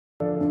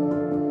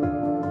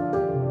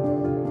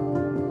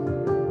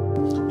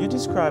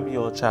describe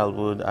your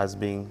childhood as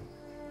being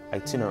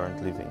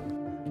itinerant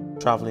living,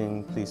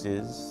 traveling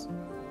places,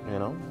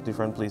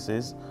 different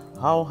places.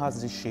 How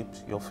has this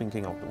shaped your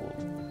thinking of the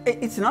world?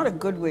 It's not a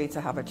good way to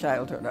have a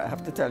childhood, I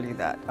have to tell you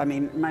that. I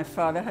mean, my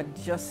father had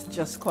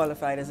just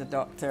qualified as a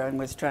doctor and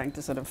was trying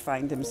to sort of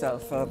find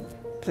himself a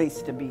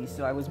place to be.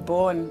 So I was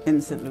born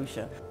in St.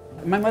 Lucia.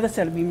 My mother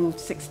said we moved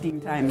 16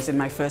 times in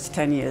my first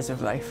 10 years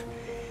of life.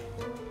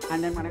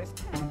 And then when I was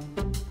 10...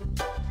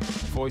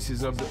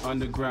 Voices of the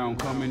underground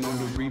coming on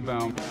the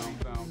rebound.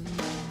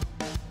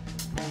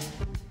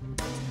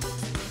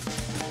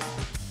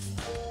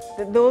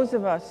 Those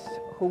of us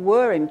who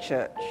were in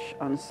church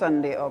on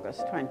Sunday,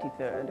 August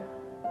 23rd,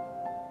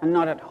 and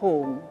not at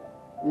home,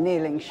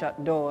 nailing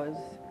shut doors,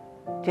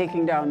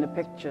 taking down the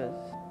pictures,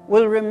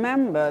 will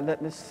remember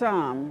that the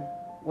psalm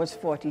was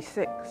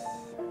 46.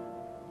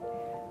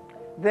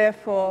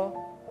 Therefore,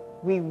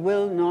 we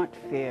will not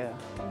fear.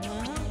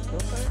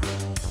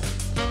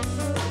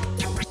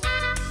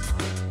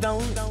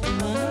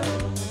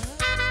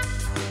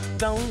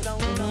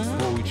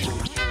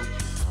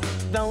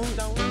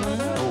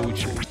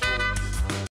 Poetry.